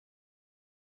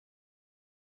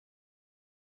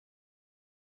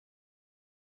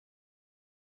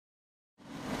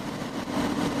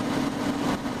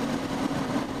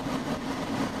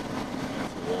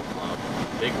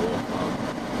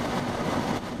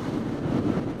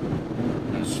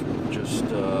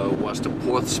west of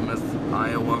Portsmouth,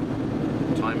 Iowa.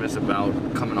 Time is about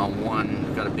coming on 1.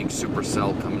 We've got a big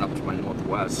supercell coming up to my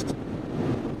northwest.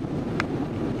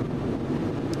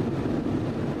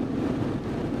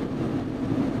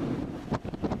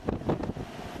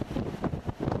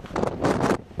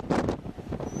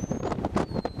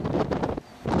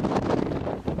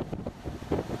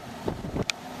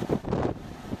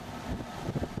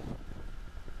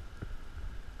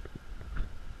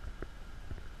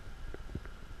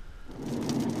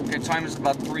 Time is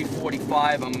about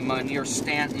 3:45. I'm near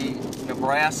Stanton,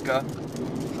 Nebraska.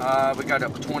 We got a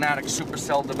tornadic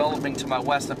supercell developing to my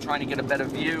west. I'm trying to get a better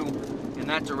view in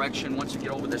that direction once you get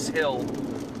over this hill.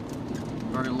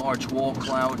 Very large wall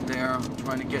cloud there. I'm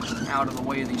trying to get out of the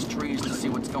way of these trees to see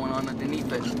what's going on underneath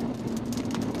it.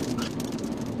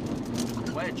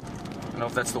 Wedge. I don't know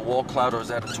if that's the wall cloud or is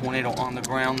that a tornado on the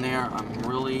ground there. I'm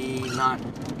really not.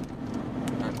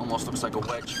 That almost looks like a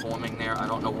wedge forming there. I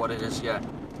don't know what it is yet.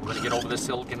 We're gonna get over this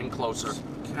hill, getting closer.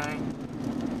 Okay.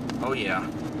 Oh yeah.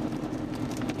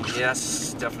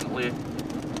 Yes, definitely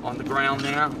on the ground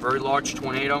there. Very large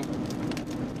tornado.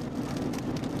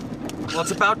 Well, it's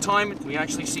about time we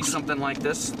actually see something like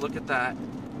this. Look at that.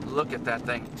 Look at that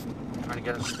thing. I'm trying to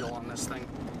get us still on this thing.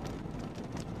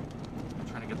 I'm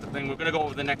trying to get the thing. We're gonna go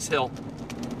over the next hill.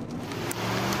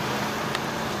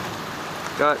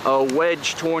 Got a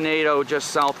wedge tornado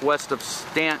just southwest of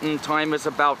Stanton. Time is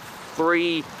about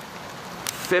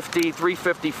 3:50,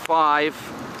 3:55.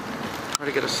 Try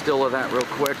to get a still of that real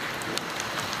quick.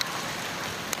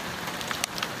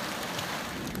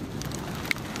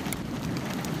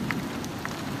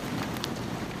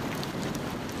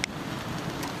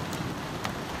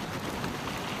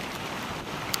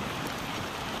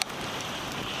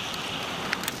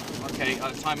 Okay,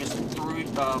 time is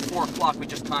 4 o'clock. We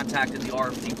just contacted the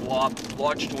RFD blob.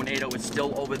 Large tornado is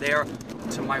still over there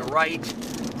to my right.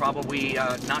 Probably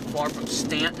not far from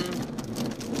Stanton.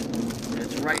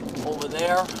 It's right over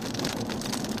there.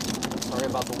 Sorry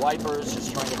about the wipers.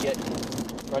 Just trying to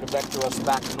try to vector us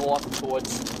back north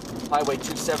towards Highway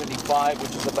 275,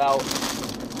 which is about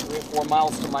 3 or 4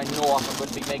 miles to my north. I'm going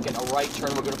to be making a right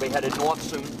turn. We're going to be headed north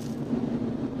soon.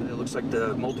 And it looks like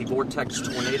the multi-vortex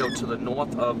tornado to the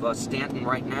north of Stanton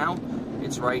right now.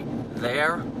 It's right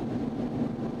there.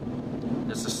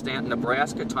 This is Stanton,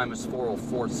 Nebraska. Time is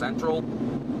 4:04 Central.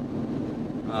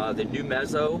 The new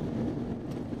meso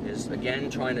is again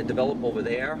trying to develop over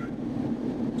there.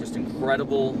 Just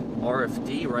incredible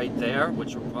RFD right there,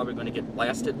 which we're probably going to get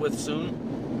blasted with soon.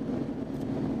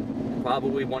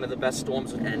 Probably one of the best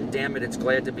storms, and damn it, it's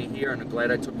glad to be here, and I'm glad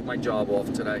I took my job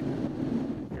off today.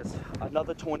 Yes,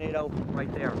 another tornado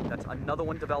right there. That's another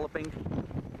one developing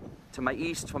to my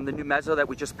east from the new meso that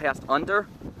we just passed under.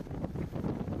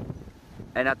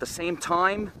 And at the same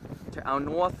time, to our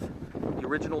north, the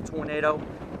original tornado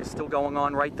is still going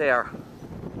on right there.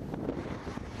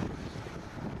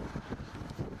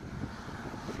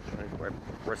 Try to grab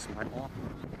the rest of my arm.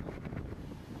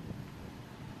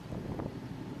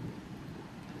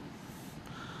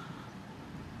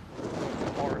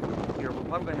 Here, we're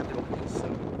probably going to have to go pretty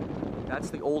soon. That's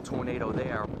the old tornado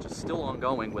there, which is still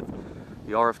ongoing with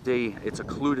the RFD. It's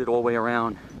occluded all the way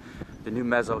around. The new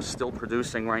meso is still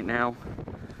producing right now.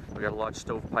 We got a large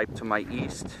stovepipe to my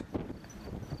east.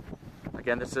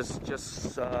 Again, this is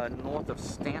just north of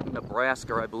Stanton,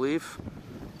 Nebraska, I believe.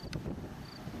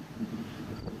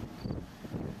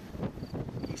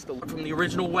 East from the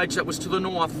original wedge that was to the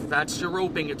north. That's your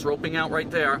roping. It's roping out right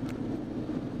there.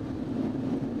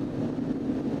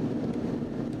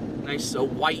 Nice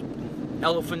white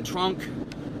elephant trunk.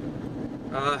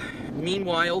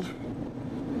 Meanwhile,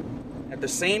 at the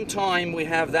same time, we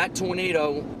have that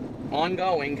tornado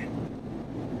ongoing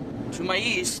to my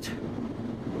east.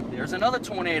 There's another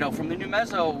tornado from the new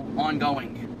meso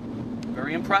ongoing.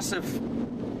 Very impressive.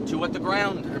 2 at the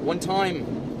ground at one time.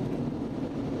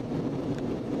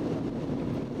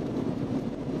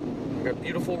 We got a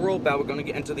beautiful rope out. We're going to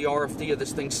get into the RFD of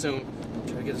this thing soon.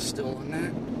 Try to get a still on that. I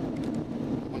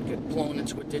don't want to get blown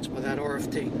into a ditch by that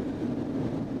RFD.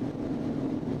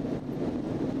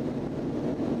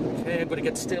 Okay, I'm going to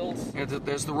get stilled.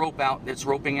 There's the rope out. It's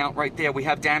roping out right there. We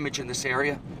have damage in this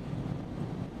area.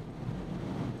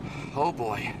 Oh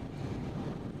boy.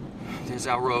 There's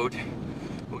our road.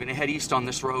 We're going to head east on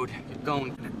this road. Get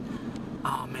going.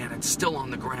 Oh man, it's still on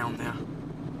the ground there.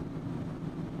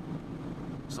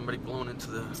 Somebody blown into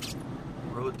the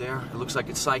road there. It looks like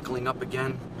it's cycling up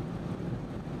again.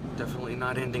 Definitely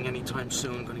not ending anytime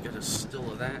soon. Going to get a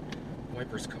still of that.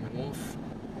 Wipers coming off.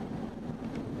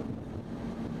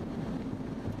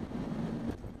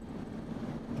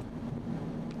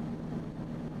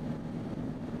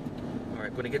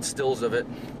 I'm going to get stills of it.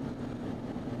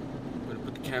 I'm going to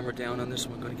put the camera down on this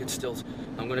one. I'm going to get stills.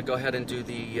 I'm going to go ahead and do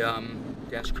the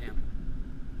dash cam.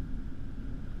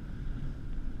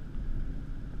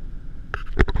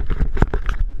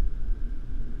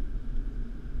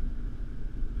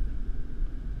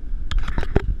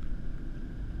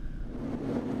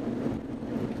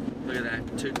 Look at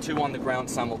that, two on the ground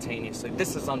simultaneously.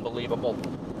 This is unbelievable.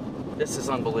 This is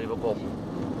unbelievable.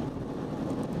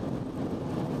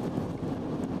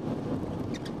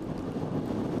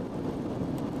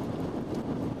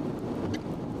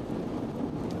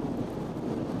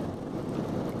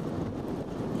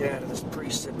 Get out of this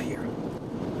precip here.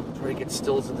 Try to get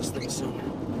stills of this thing soon.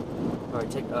 All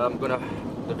right, I'm gonna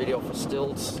the video for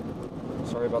stills.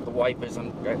 Sorry about the wipers.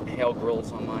 I've got hail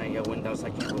grills on my windows.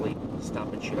 I can't really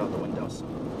stop and shoot out the windows.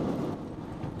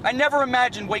 I never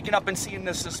imagined waking up and seeing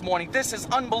this morning. This is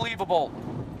unbelievable.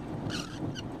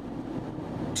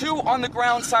 2 on the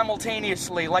ground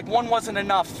simultaneously, like one wasn't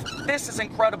enough. This is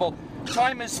incredible.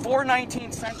 Time is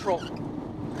 4:19 Central.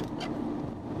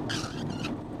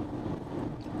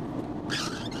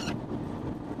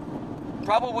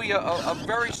 Probably a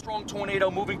very strong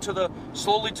tornado moving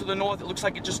slowly to the north. It looks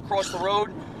like it just crossed the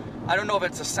road. I don't know if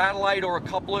it's a satellite or a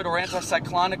couplet or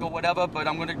anticyclonic or whatever, but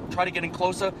I'm going to try to get in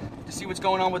closer to see what's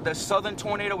going on with the southern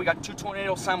tornado. We got 2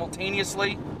 tornadoes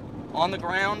simultaneously on the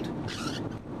ground.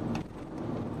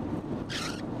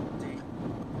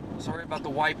 Sorry about the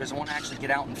wipers. I want to actually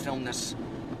get out and film this.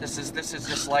 This is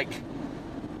just like,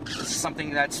 this is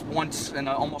something that's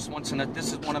almost once in a,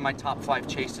 this is one of my top 5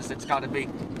 chases. It's got to be.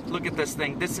 Look at this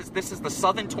thing. This is the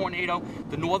southern tornado.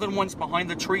 The northern one's behind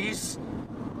the trees.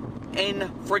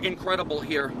 Friggin' incredible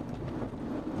here.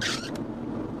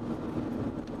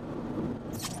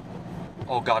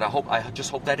 Oh God, I just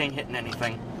hope that ain't hitting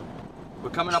anything. We're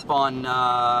coming up on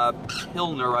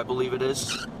Pilger, I believe it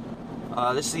is.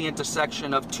 This is the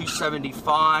intersection of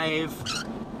 275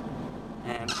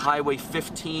 and Highway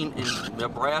 15 in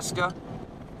Nebraska.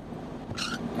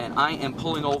 And I am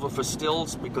pulling over for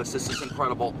stills because this is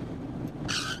incredible.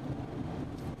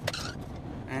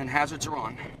 And hazards are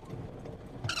on.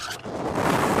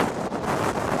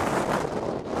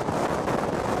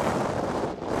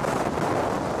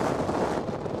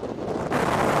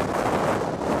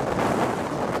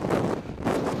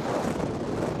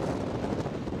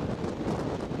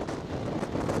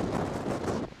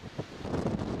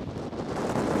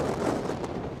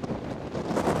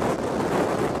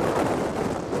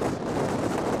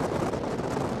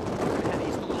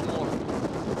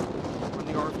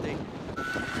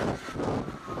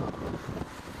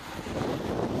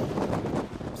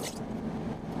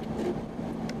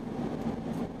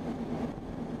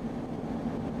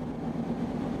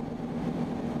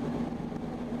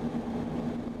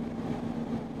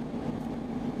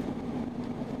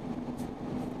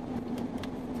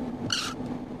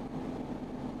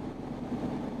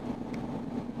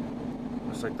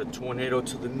 Like the tornado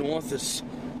to the north is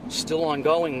still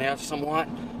ongoing there somewhat.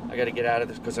 I got to get out of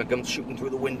this because I'm shooting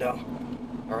through the window.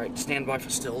 All right, stand by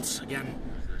for stills again.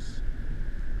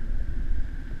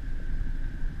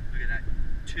 Look at that,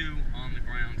 2 on the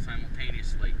ground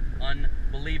simultaneously.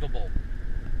 Unbelievable.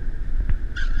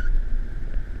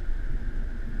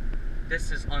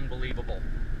 This is unbelievable.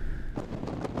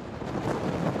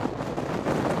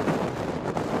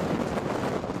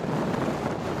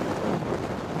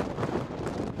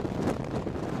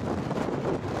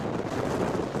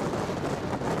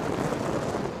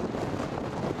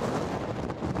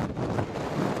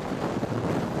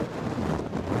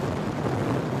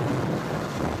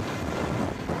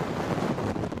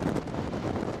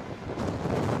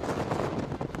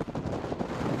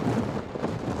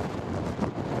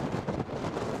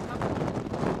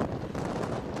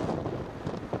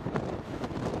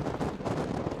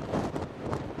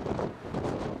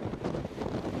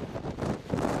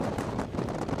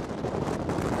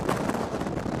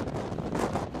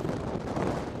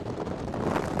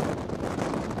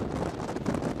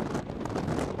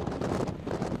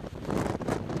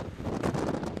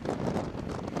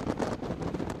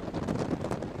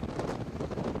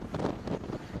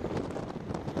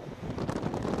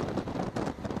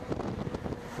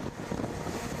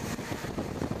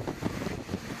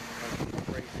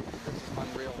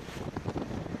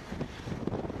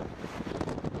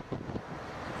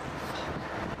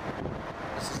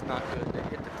 Not good. They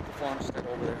hit the farmstead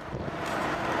over there.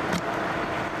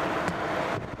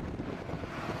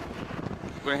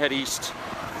 We're going to head east.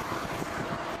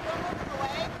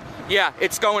 Yeah,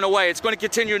 it's going away. It's going to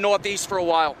continue northeast for a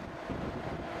while.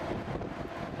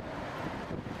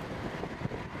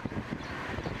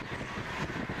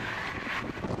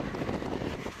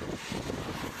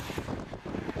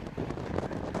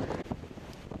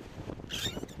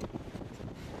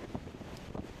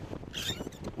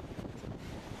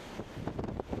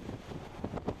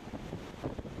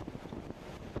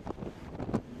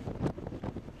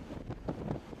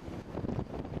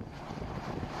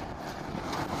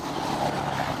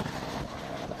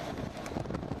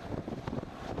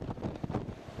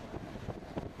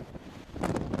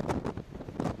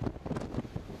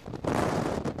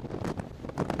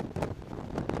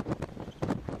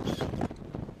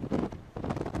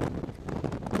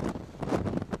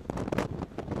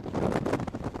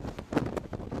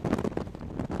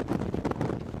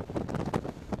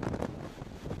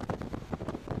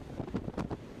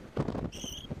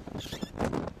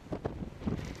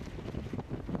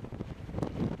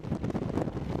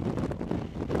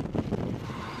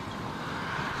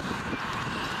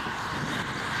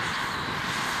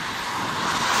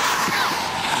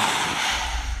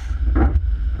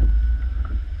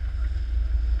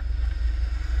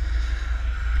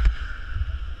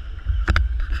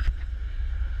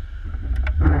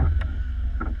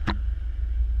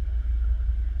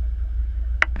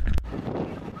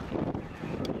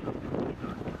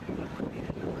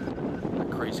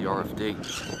 the RFD.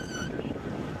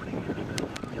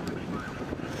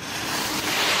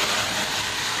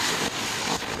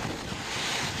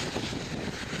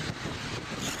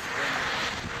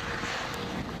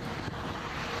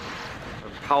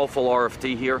 A powerful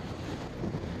RFD here,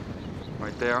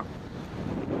 right there.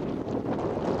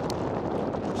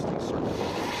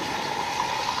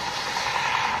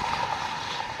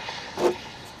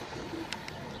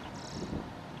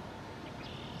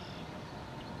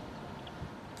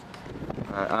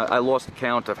 I lost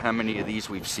count of how many of these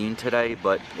we've seen today,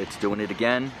 but it's doing it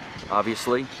again,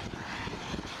 obviously.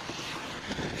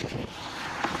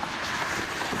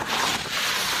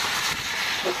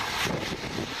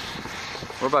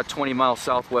 We're about 20 miles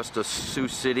southwest of Sioux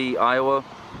City, Iowa.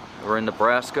 We're in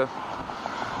Nebraska.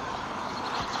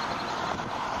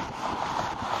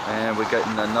 And we're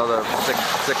getting another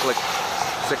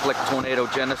cyclic tornado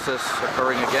genesis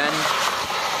occurring again.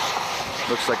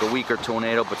 Looks like a weaker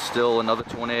tornado, but still another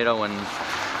tornado, and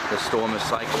the storm is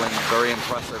cycling. Very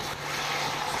impressive.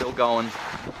 Still going.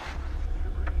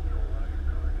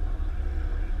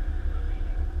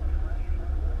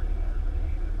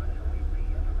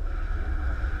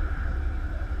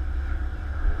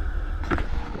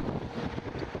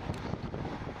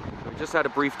 We just had a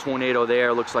brief tornado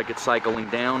there. Looks like it's cycling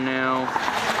down now.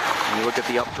 And you look at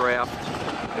the updraft.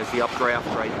 There's the updraft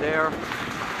right there.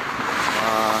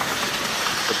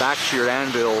 The back sheared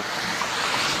anvil is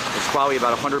probably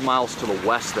about 100 miles to the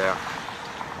west there.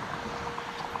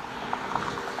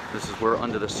 This is where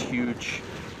under this huge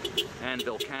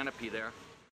anvil canopy there.